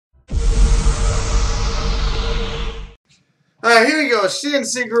Alright, here we go.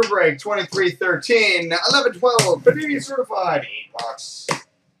 CNC Group Break 2313, 1112, Panini Certified 8-box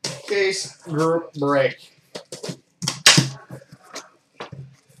case group break.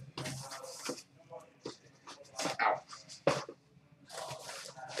 Ow.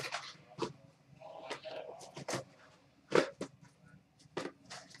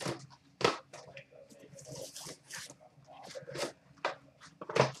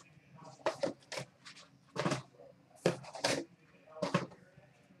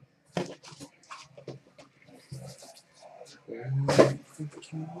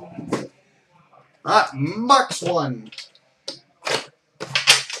 Box one.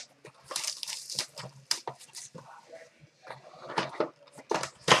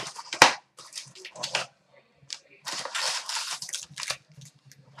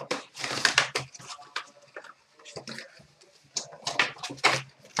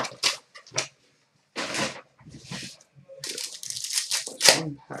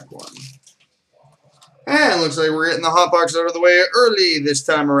 Pack one. And looks like we're getting the hot box out of the way early this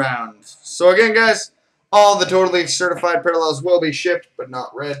time around. So again, guys, all the totally certified parallels will be shipped, but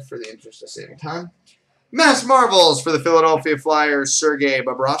not read for the interest of saving time. Mass Marvels for the Philadelphia Flyers, Sergei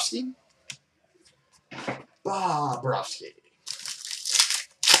Bobrovsky.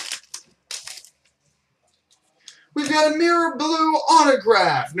 We've got a mirror blue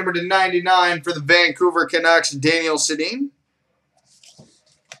autograph, number to 99 for the Vancouver Canucks, Daniel Sedin.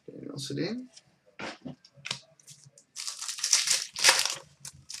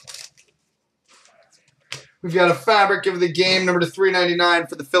 We've got a fabric of the game, number to 399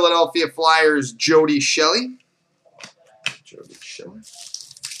 for the Philadelphia Flyers, Jody Shelley.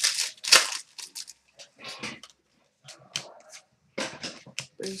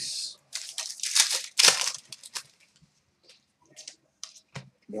 Base.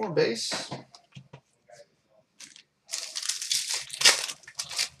 More base.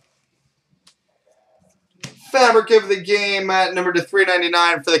 Fabric of the game at number to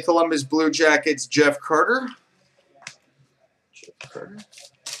 399 for the Columbus Blue Jackets, Jeff Carter.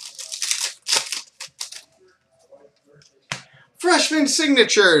 Freshman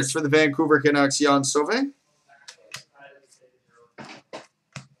signatures for the Vancouver Canucks, Jan Sauvé.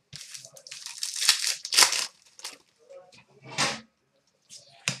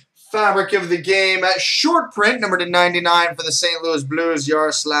 Fabric of the game at short print, number to 99 for the St. Louis Blues,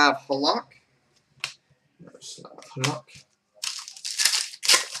 Yaroslav Halak.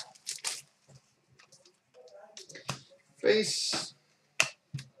 Base.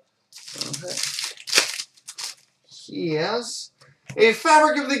 Okay. He has a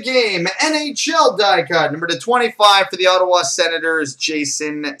fabric of the game, NHL die cut, number to 25 for the Ottawa Senators,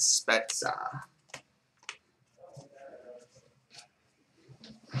 Jason Spezza.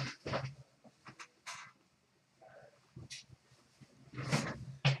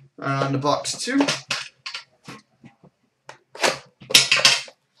 On to box two.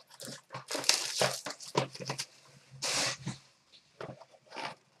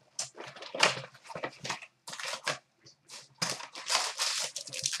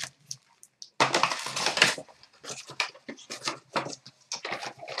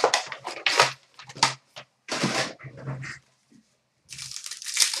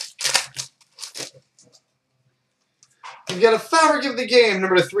 We've got a fabric of the game,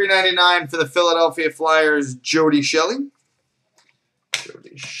 number to 399 for the Philadelphia Flyers, Jody Shelley.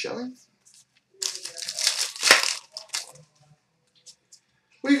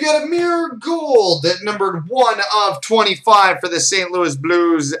 We've got a mirror gold at numbered 1 of 25 for the St. Louis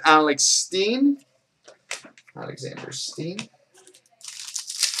Blues, Alexander Steen.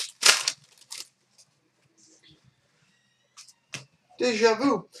 Deja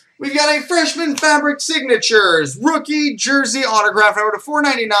vu. We've got a freshman fabric signatures, rookie jersey autograph number to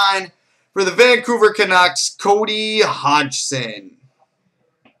 499 for the Vancouver Canucks, Cody Hodgson.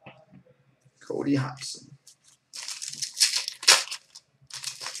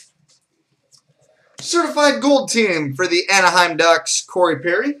 Certified gold team for the Anaheim Ducks, Corey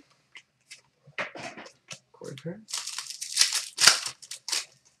Perry.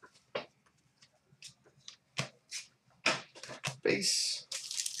 Base.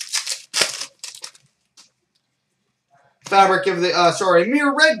 Fabric of the,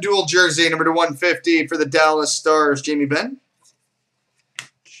 mirror red dual jersey, number to 150 for the Dallas Stars, Jamie Benn.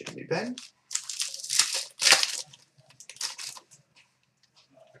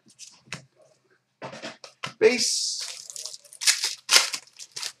 Base.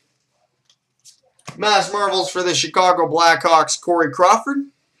 Mass Marvels for the Chicago Blackhawks, Corey Crawford.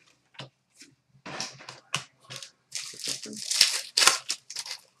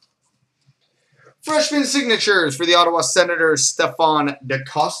 Freshman signatures for the Ottawa Senators, Stefan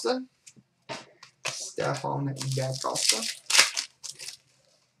DaCosta.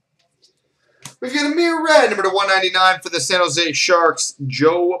 We've got a mirror red, number /199 for the San Jose Sharks,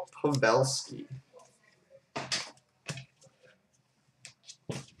 Joe Pavelski.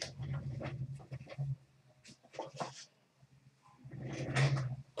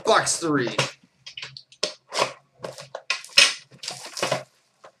 Box 3.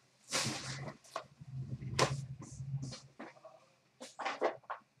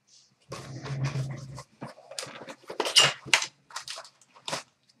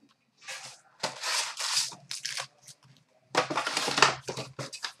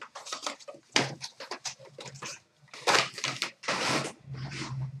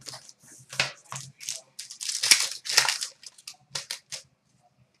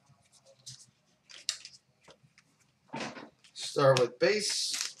 Start with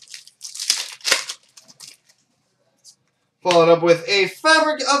base. Followed up with a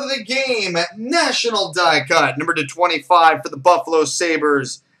Fabric of the Game National Die Cut, number /25 for the Buffalo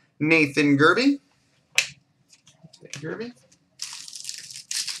Sabres, Nathan Gerby.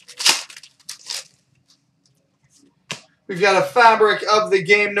 We've got a Fabric of the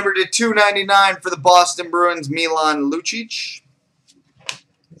Game, number /299 for the Boston Bruins, Milan Lucic.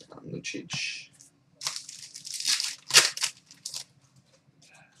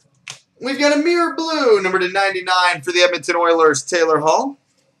 We've got a mirror blue, number /99 for the Edmonton Oilers, Taylor Hall.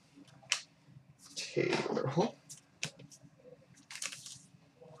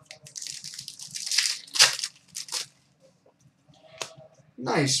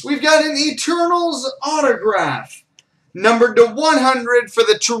 Nice. We've got an Eternals autograph, number /100 for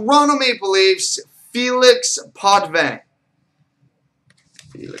the Toronto Maple Leafs, Felix Potvin.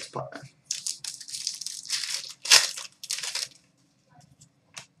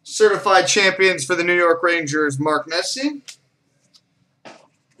 Certified champions for the New York Rangers, Mark Messier.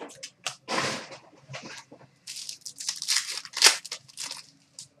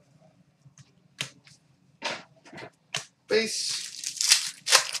 Base.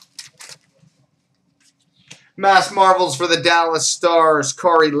 Mass Marvels for the Dallas Stars,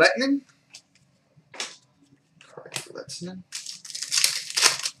 Kari Lehtonen.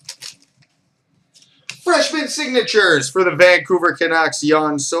 Freshman signatures for the Vancouver Canucks,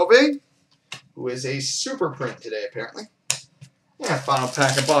 Jan Sauvé, who is a super print today, apparently. Yeah, final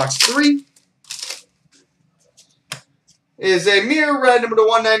pack of box 3 is a mirror red, number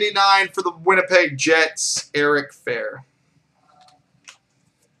 /199 for the Winnipeg Jets, Eric Fair.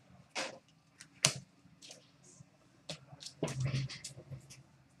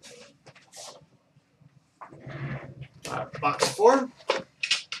 Box 4.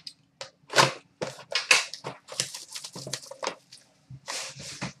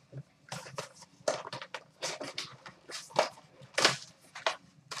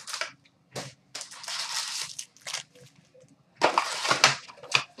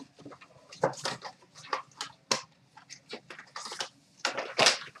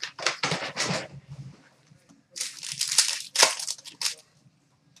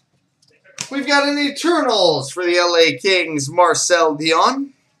 We've got an Eternals for the LA Kings, Marcel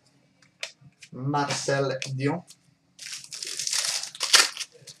Dion.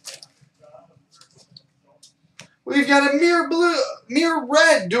 We've got a mirror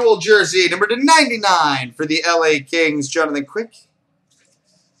red dual jersey, number /99 for the LA Kings, Jonathan Quick.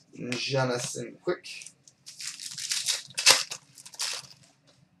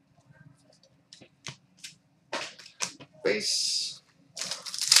 Base.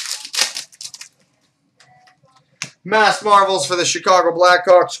 Mass Marvels for the Chicago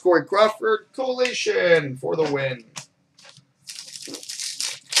Blackhawks, Corey Crawford. Collation for the win.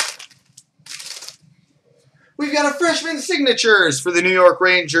 We've got a freshman signatures for the New York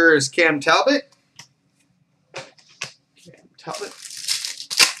Rangers, Cam Talbot.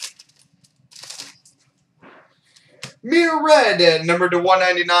 Mirror red, number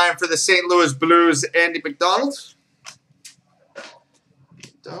 /199 for the St. Louis Blues, Andy McDonald.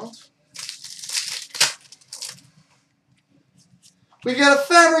 We've got a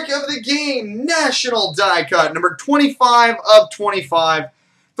Fabric of the Game National Die Cut, number /25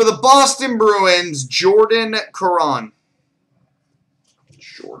 for the Boston Bruins, Jordan Caron.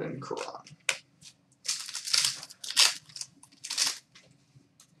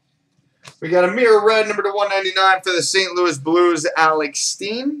 We got a mirror red, number /199 for the St. Louis Blues, Alex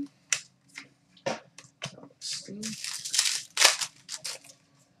Steen.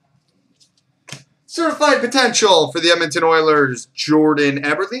 Certified Potential for the Edmonton Oilers, Jordan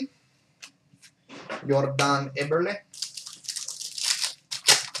Eberle.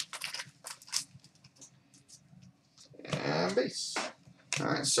 Peace. All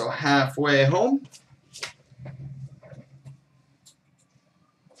right, so halfway home.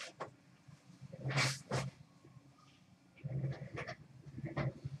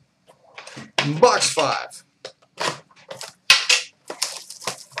 Box 5.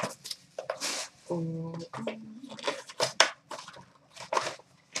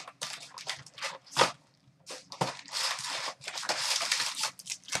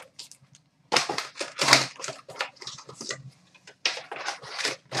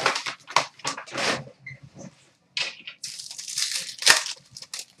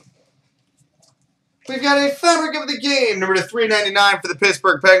 We've got a fabric of the game, number to 399 for the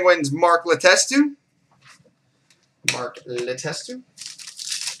Pittsburgh Penguins, Mark Letestu.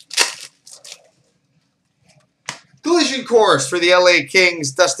 Collision course for the LA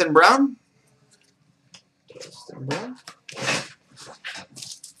Kings, Dustin Brown.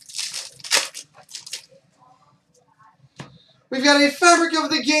 We've got a fabric of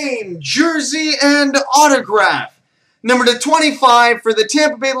the game, jersey and autograph. Number to 25 for the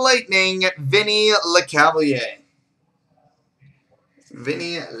Tampa Bay Lightning, Vinny Lecavalier.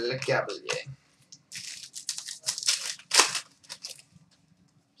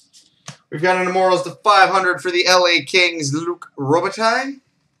 We've got an Immortals to 500 for the LA Kings, Luc Robitaille.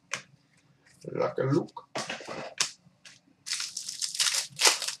 Luc.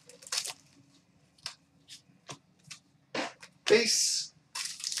 Base.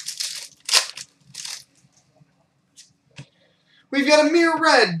 We've got a mirror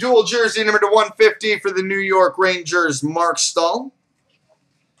red dual jersey number to 150 for the New York Rangers, Mark Stahl.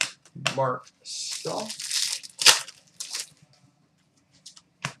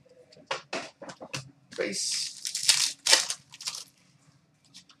 Base.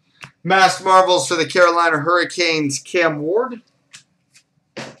 Masked Marvels for the Carolina Hurricanes, Cam Ward.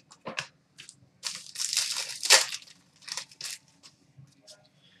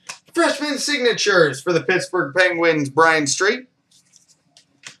 Freshman signatures for the Pittsburgh Penguins, Brian Strait.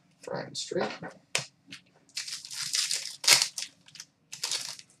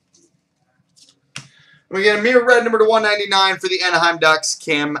 We get a mirror red number to 199 for the Anaheim Ducks,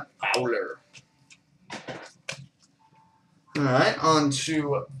 Cam Fowler. All right, on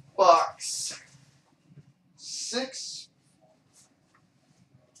to box 6.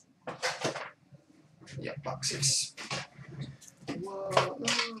 Yep, box 6.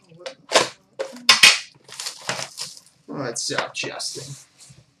 Let's adjusting.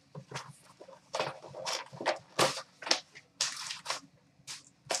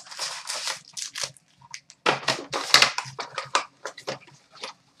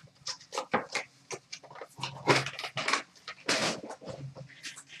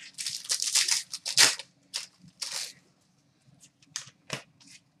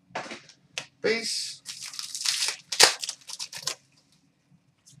 Base.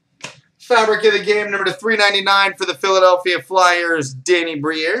 Fabric of the game, number to 399 for the Philadelphia Flyers, Danny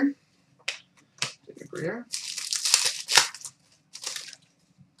Briere.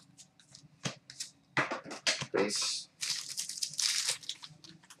 Base.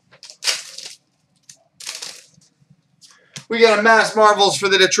 We got a Mass Marvels for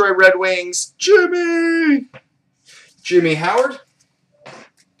the Detroit Red Wings, Jimmy Howard.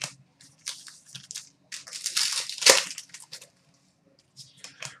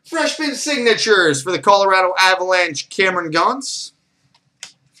 Freshman signatures for the Colorado Avalanche, Cameron Gaunce.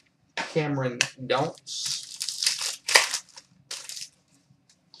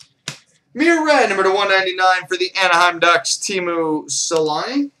 Mirror red, number to 199 for the Anaheim Ducks, Teemu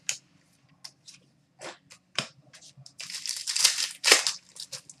Selanne.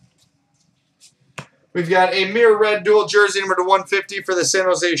 We've got a mirror red dual jersey, number to 150 for the San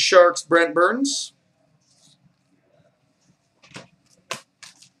Jose Sharks, Brent Burns.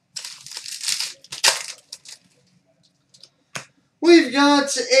 We've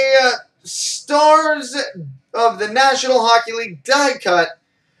got a Stars of the National Hockey League die cut,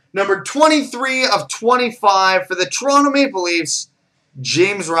 number 23 of 25 for the Toronto Maple Leafs,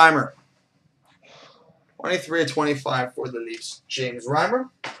 James Reimer. 23 of 25 for the Leafs, James Reimer.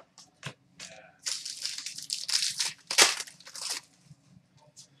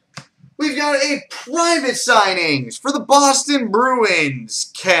 We've got a private signings for the Boston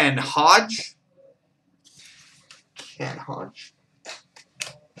Bruins, Ken Hodge.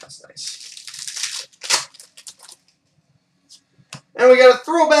 That's nice. And we got a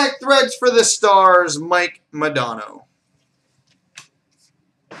throwback threads for the Stars, Mike Modano.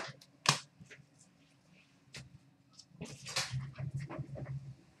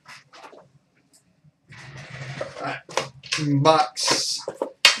 All right. Box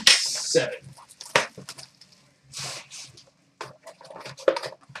 7.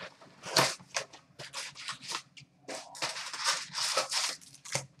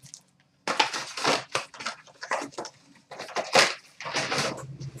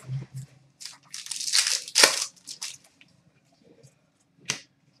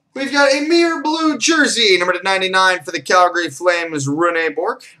 We've got a mirror blue jersey, number to 99 for the Calgary Flames, Rene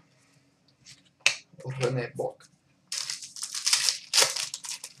Bourque.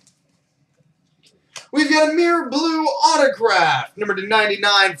 We've got a mirror blue autograph, number to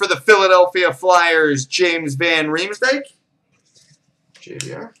 99 for the Philadelphia Flyers, James Van Riemsdyk.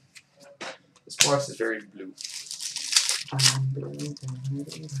 JVR. This box is very blue.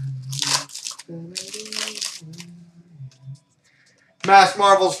 Mass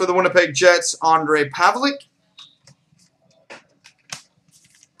Marvels for the Winnipeg Jets, Andre Pavlik.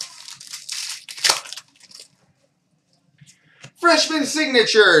 Freshman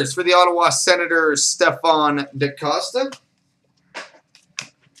signatures for the Ottawa Senators, Stefan DaCosta.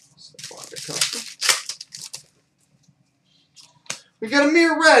 We've got a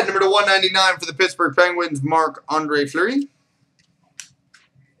mirror red, number to 199 for the Pittsburgh Penguins, Marc-Andre Fleury.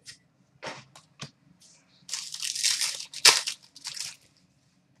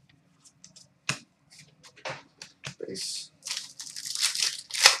 Base.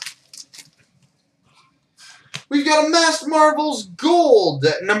 We've got a Masked Marvels Gold,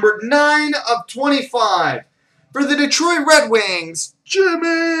 numbered 9 of 25 for the Detroit Red Wings,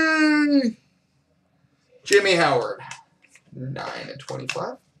 Jimmy Howard. 9 of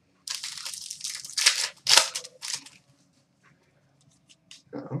 25.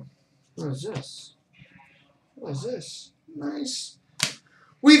 Uh-oh. What is this? What is this? Nice.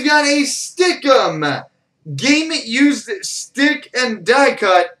 We've got a Stickum Game Used Stick and Die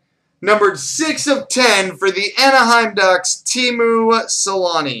Cut, numbered 6 of 10 for the Anaheim Ducks, Teemu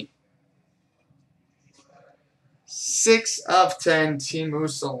Selanne. 6 of 10, Teemu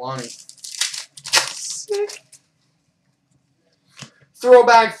Selanne. Sick.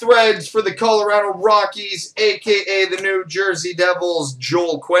 Throwback threads for the Colorado Rockies, a.k.a. the New Jersey Devils,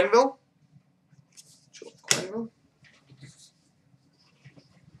 Joel Quenneville.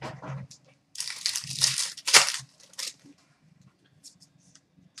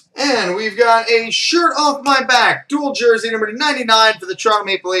 And we've got a shirt off my back, dual jersey, number 99 for the Toronto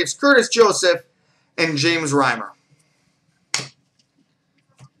Maple Leafs, Curtis Joseph and James Reimer.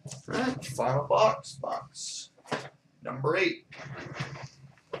 All right, final box number 8.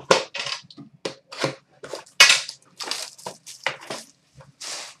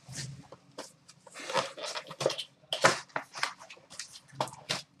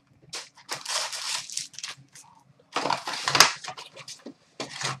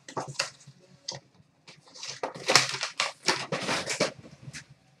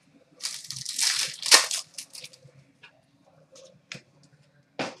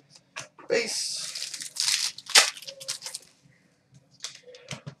 Base.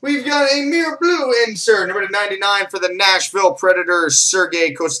 We've got a mirror blue insert, number 99 for the Nashville Predators,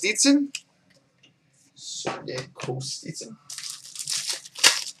 Sergei Kostitsyn.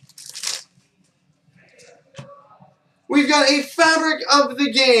 We've got a Fabric of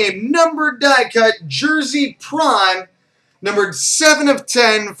the Game, numbered die cut, Jersey Prime, numbered 7 of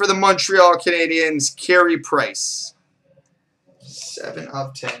 10 for the Montreal Canadiens, Carey Price. 7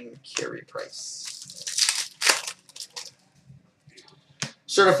 of 10, Carey Price.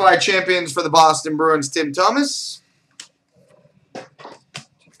 Certified champions for the Boston Bruins, Tim Thomas.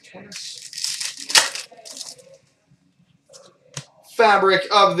 Fabric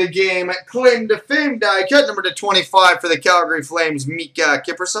of the Game, Claim to Fame die cut, number to 25 for the Calgary Flames, Mika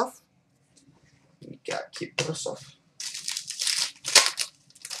Kiprusoff.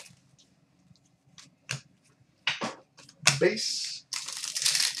 Base.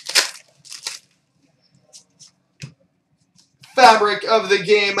 Fabric of the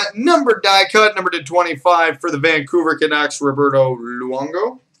Game, numbered die cut, number to 25 for the Vancouver Canucks, Roberto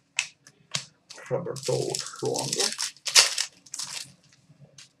Luongo.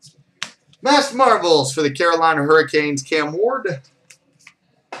 Masked Marvels for the Carolina Hurricanes, Cam Ward.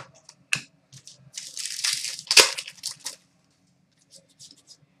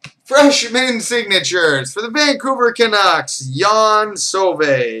 Freshman signatures for the Vancouver Canucks, Jan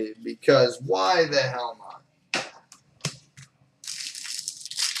Sauve, because why the hell not?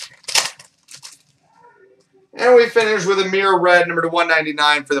 And we finish with a mirror red, number to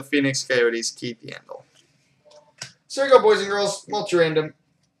 199 for the Phoenix Coyotes, Keith Yandel. So there you go, boys and girls. Multi-random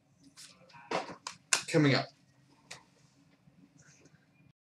coming up.